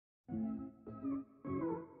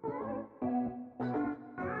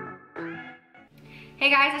Hey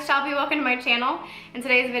guys, it's Shelby. Welcome to my channel. In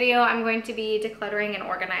today's video, I'm going to be decluttering and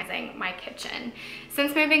organizing my kitchen.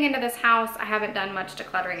 Since moving into this house, I haven't done much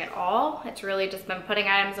decluttering at all. It's really just been putting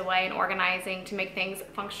items away and organizing to make things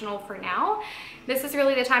functional for now. This is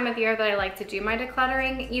really the time of year that I like to do my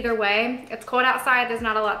decluttering. Either way, it's cold outside, there's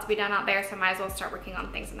not a lot to be done out there, so I might as well start working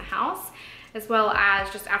on things in the house, as well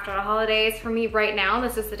as just after the holidays. For me right now,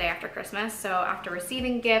 this is the day after Christmas, so after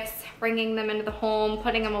receiving gifts, bringing them into the home,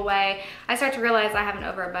 putting them away, I start to realize I have an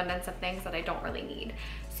overabundance of things that I don't really need.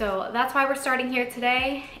 So that's why we're starting here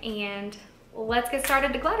today, and let's get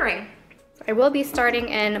started decluttering. I will be starting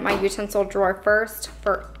in my utensil drawer first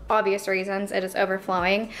for obvious reasons. It is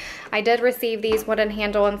overflowing. I did receive these wooden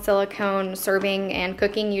handle and silicone serving and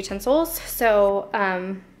cooking utensils, so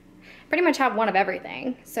pretty much have one of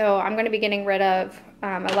everything. So I'm going to be getting rid of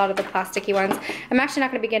a lot of the plasticky ones. I'm actually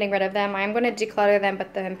not going to be getting rid of them. I'm going to declutter them,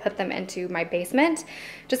 but then put them into my basement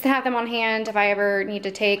just to have them on hand if I ever need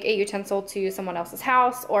to take a utensil to someone else's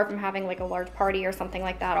house, or if I'm having like a large party or something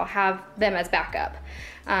like that, I'll have them as backup.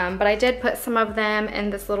 But I did put some of them in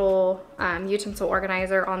this little utensil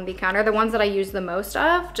organizer on the counter, the ones that I use the most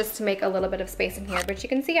of, just to make a little bit of space in here. But you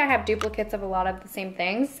can see I have duplicates of a lot of the same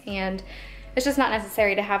things, and it's just not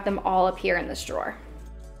necessary to have them all up here in this drawer.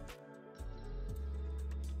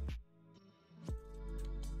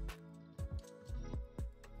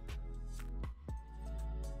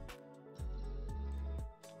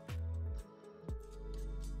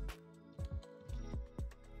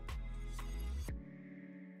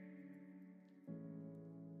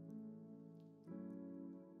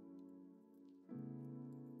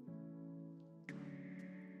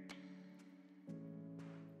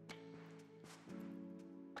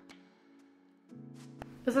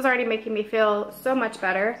 This is already making me feel so much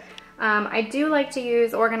better. I do like to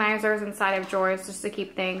use organizers inside of drawers just to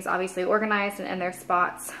keep things obviously organized and in their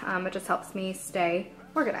spots. It just helps me stay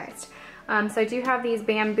organized. So I do have these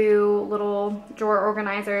bamboo little drawer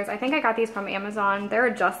organizers. I think I got these from Amazon. They're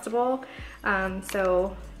adjustable,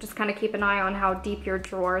 so just kind of keep an eye on how deep your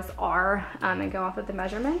drawers are and go off of the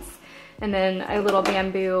measurements. And then a little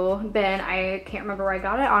bamboo bin. I can't remember where I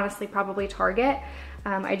got it, honestly, probably Target.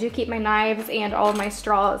 I do keep my knives and all of my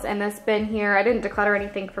straws in this bin here. I didn't declutter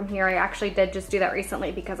anything from here. I actually did just do that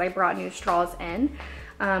recently because I brought new straws in.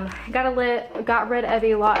 Got rid of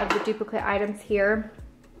a lot of the duplicate items here.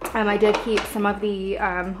 I did keep some of the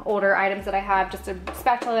older items that I have, just a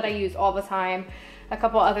spatula that I use all the time, a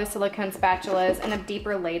couple other silicone spatulas, and a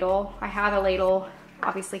deeper ladle. I have a ladle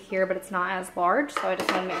obviously here, but it's not as large, so I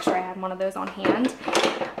just want to make sure I had one of those on hand.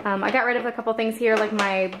 I got rid of a couple things here, like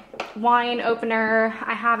my wine opener.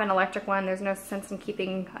 I have an electric one. There's no sense in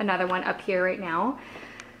keeping another one up here right now.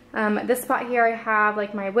 This spot here I have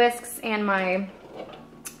like my whisks and my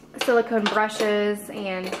silicone brushes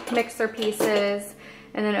and mixer pieces.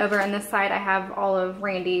 And then over on this side I have all of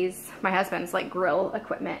Randy's, my husband's, like grill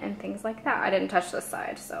equipment and things like that. I didn't touch this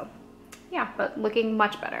side, so yeah, but looking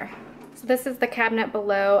much better. So this is the cabinet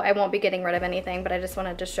below. I won't be getting rid of anything, but I just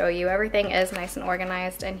wanted to show you everything is nice and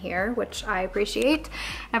organized in here, which I appreciate.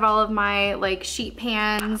 I have all of my like sheet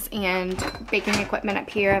pans and baking equipment up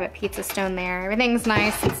here. I have a pizza stone there. Everything's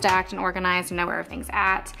nice and stacked and organized. I know where everything's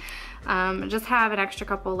at. Just have an extra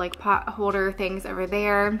couple like pot holder things over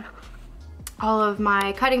there. All of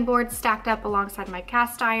my cutting boards stacked up alongside my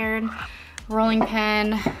cast iron, rolling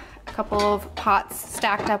pin, a couple of pots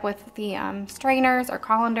stacked up with the strainers or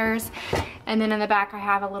colanders, and then in the back I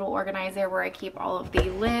have a little organizer where I keep all of the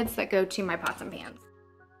lids that go to my pots and pans.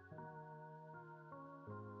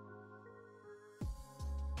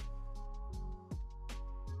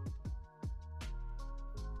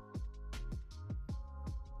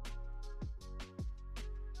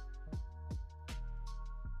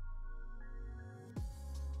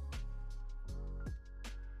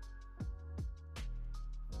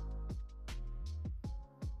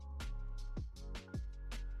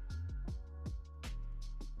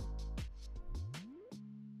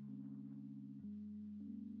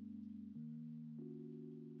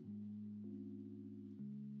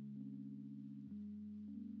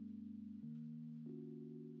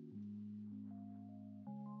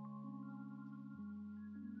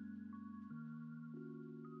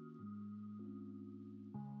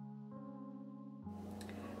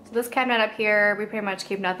 This cabinet up here, we pretty much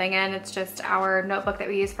keep nothing in. It's just our notebook that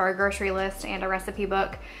we use for our grocery list and a recipe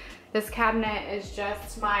book. This cabinet is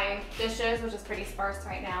just my dishes, which is pretty sparse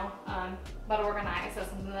right now, but organized, so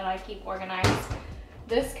something that I keep organized.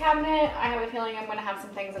 This cabinet, I have a feeling I'm gonna have some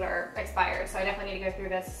things that are expired, so I definitely need to go through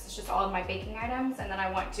this. It's just all of my baking items, and then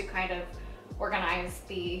I want to kind of organize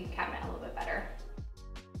the cabinet a little bit better.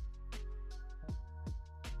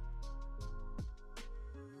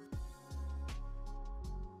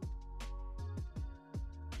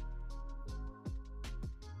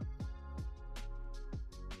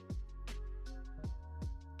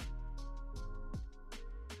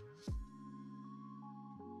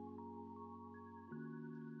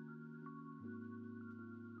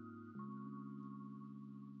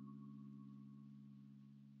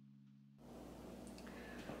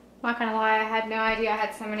 Not gonna lie, I had no idea I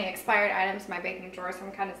had so many expired items in my baking drawer, so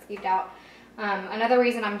I'm kind of skeeved out. Another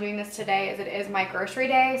reason I'm doing this today is it is my grocery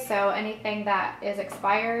day, so anything that is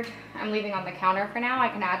expired, I'm leaving on the counter for now. I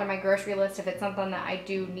can add to my grocery list if it's something that I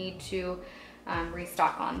do need to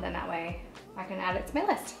restock on, then that way I can add it to my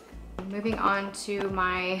list. Moving on to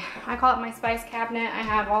my, I call it my spice cabinet. I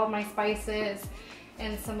have all of my spices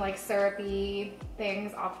and some like syrupy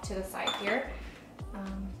things off to the side here.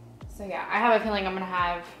 So yeah, I have a feeling I'm gonna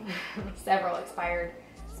have several expired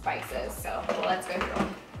spices, so let's go through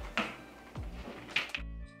them.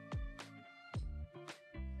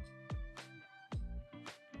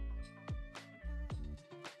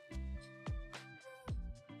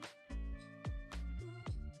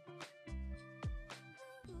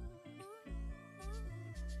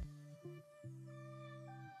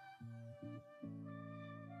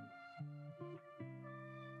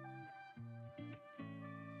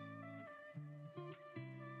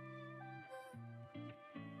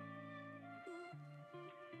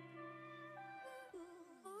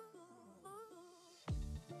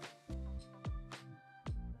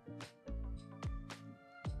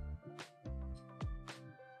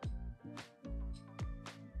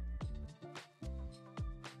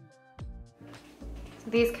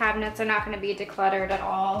 These cabinets are not going to be decluttered at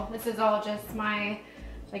all. This is all just my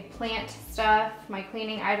like plant stuff, my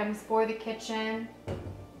cleaning items for the kitchen.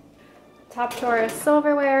 Top drawer is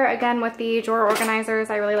silverware, again with the drawer organizers.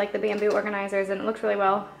 I really like the bamboo organizers and it looks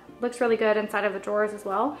really good inside of the drawers as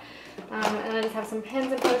well. And I just have some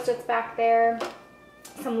pins and post-its back there,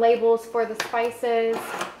 some labels for the spices,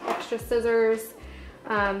 extra scissors,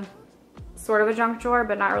 sort of a junk drawer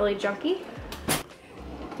but not really junky.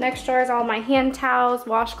 Next drawer is all my hand towels,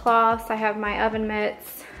 washcloths. I have my oven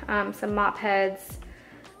mitts, some mop heads,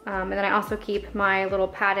 and then I also keep my little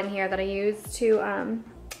pad in here that I use to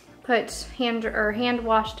put hand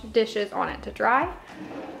washed dishes on it to dry.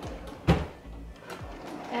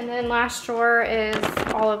 And then last drawer is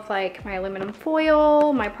all of like my aluminum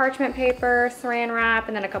foil, my parchment paper, saran wrap,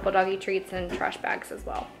 and then a couple doggy treats and trash bags as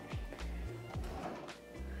well.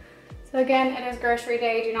 So again, it is grocery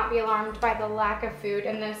day. Do not be alarmed by the lack of food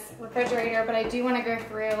in this refrigerator, but I do want to go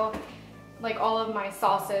through like all of my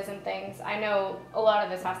sauces and things. I know a lot of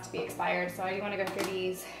this has to be expired, so I do want to go through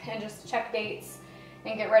these and just check dates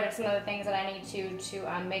and get rid of some of the things that I need to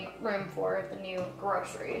make room for the new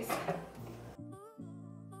groceries.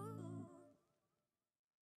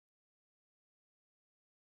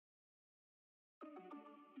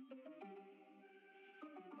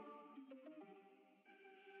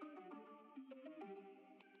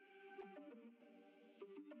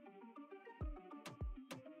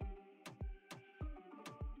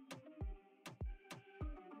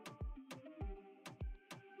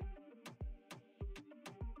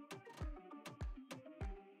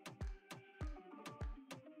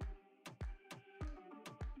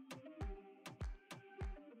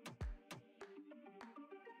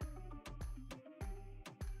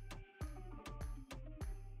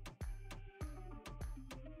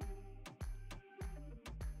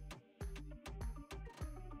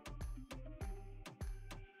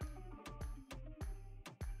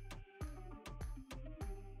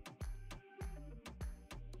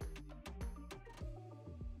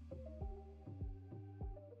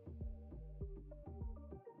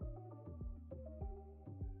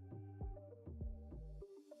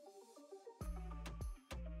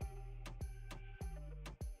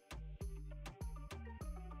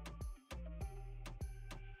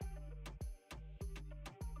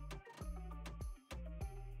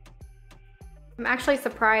 I'm actually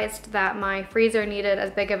surprised that my freezer needed as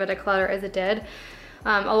big of a declutter as it did.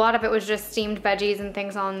 A lot of it was just steamed veggies and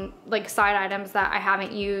things on like side items that I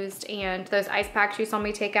haven't used, and those ice packs you saw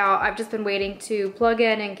me take out, I've just been waiting to plug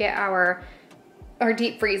in and get our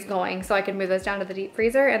deep freeze going so I could move those down to the deep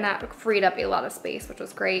freezer, and that freed up a lot of space, which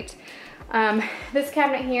was great. This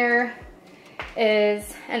cabinet here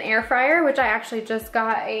is an air fryer, which I actually just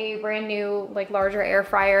got a brand new like larger air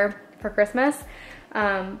fryer for Christmas.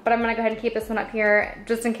 But I'm gonna go ahead and keep this one up here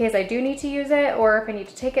just in case I do need to use it, or if I need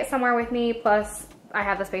to take it somewhere with me. Plus I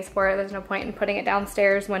have the space for it. There's no point in putting it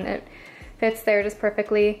downstairs when it fits there just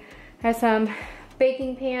perfectly. I have some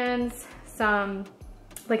baking pans, some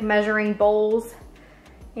like measuring bowls,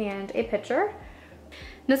 and a pitcher.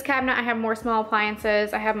 In this cabinet I have more small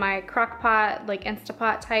appliances. I have my crock pot, like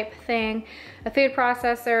Instapot type thing, a food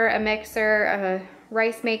processor, a mixer, a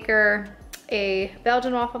rice maker, a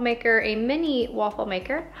Belgian waffle maker, a mini waffle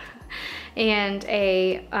maker, and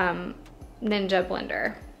a Ninja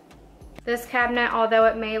blender. This cabinet, although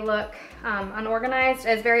it may look unorganized.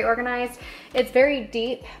 It's very organized. It's very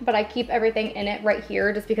deep, but I keep everything in it right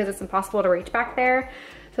here just because it's impossible to reach back there.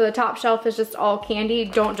 So the top shelf is just all candy.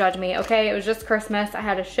 Don't judge me, okay? It was just Christmas. I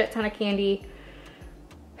had a shit ton of candy.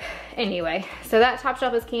 Anyway, so that top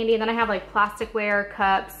shelf is candy, and then I have like plasticware,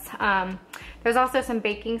 cups. There's also some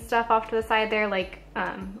baking stuff off to the side there, like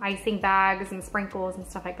icing bags and sprinkles and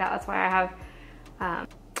stuff like that. That's why I have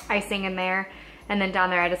icing in there. And then down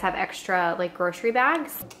there I just have extra like grocery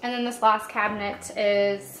bags. And then this last cabinet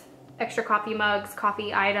is extra coffee mugs,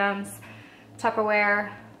 coffee items,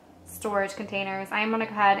 Tupperware, storage containers. I am gonna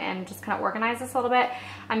go ahead and just kind of organize this a little bit.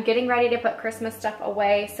 I'm getting ready to put Christmas stuff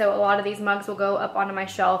away, so a lot of these mugs will go up onto my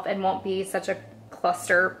shelf and won't be such a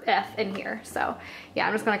cluster F in here. So yeah,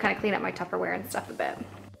 I'm just gonna kind of clean up my Tupperware and stuff a bit.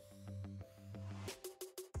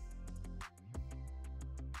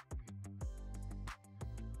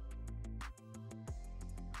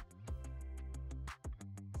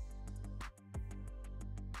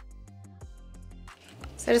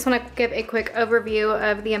 So I just want to give a quick overview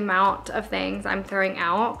of the amount of things I'm throwing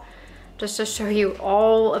out, just to show you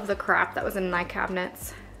all of the crap that was in my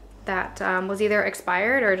cabinets that was either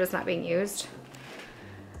expired or just not being used.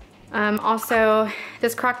 Also,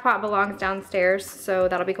 this crock pot belongs downstairs, so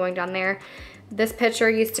that'll be going down there. This pitcher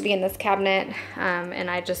used to be in this cabinet,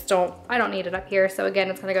 and I don't need it up here. So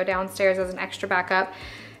again, it's gonna go downstairs as an extra backup.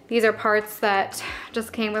 These are parts that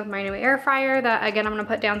just came with my new air fryer that, again, I'm gonna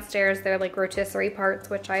put downstairs. They're like rotisserie parts,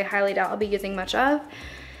 which I highly doubt I'll be using much of.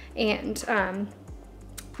 And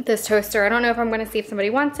this toaster, I don't know if I'm gonna see if somebody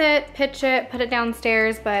wants it, pitch it, put it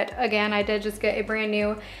downstairs, but again, I did just get a brand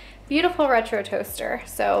new, beautiful retro toaster.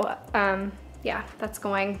 So yeah, that's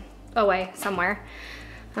going away somewhere.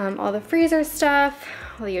 All the freezer stuff,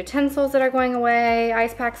 all the utensils that are going away,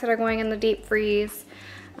 ice packs that are going in the deep freeze,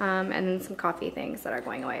 and then some coffee things that are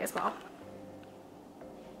going away as well.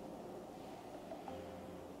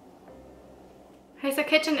 Okay, so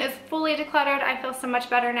kitchen is fully decluttered. I feel so much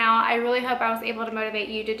better now. I really hope I was able to motivate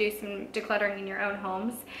you to do some decluttering in your own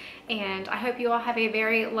homes. And I hope you all have a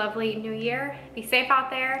very lovely new year. Be safe out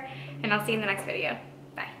there, and I'll see you in the next video.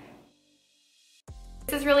 Bye.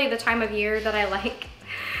 This is really the time of year that I like.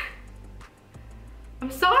 I'm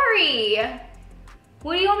sorry.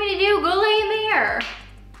 What do you want me to do? Go lay in there.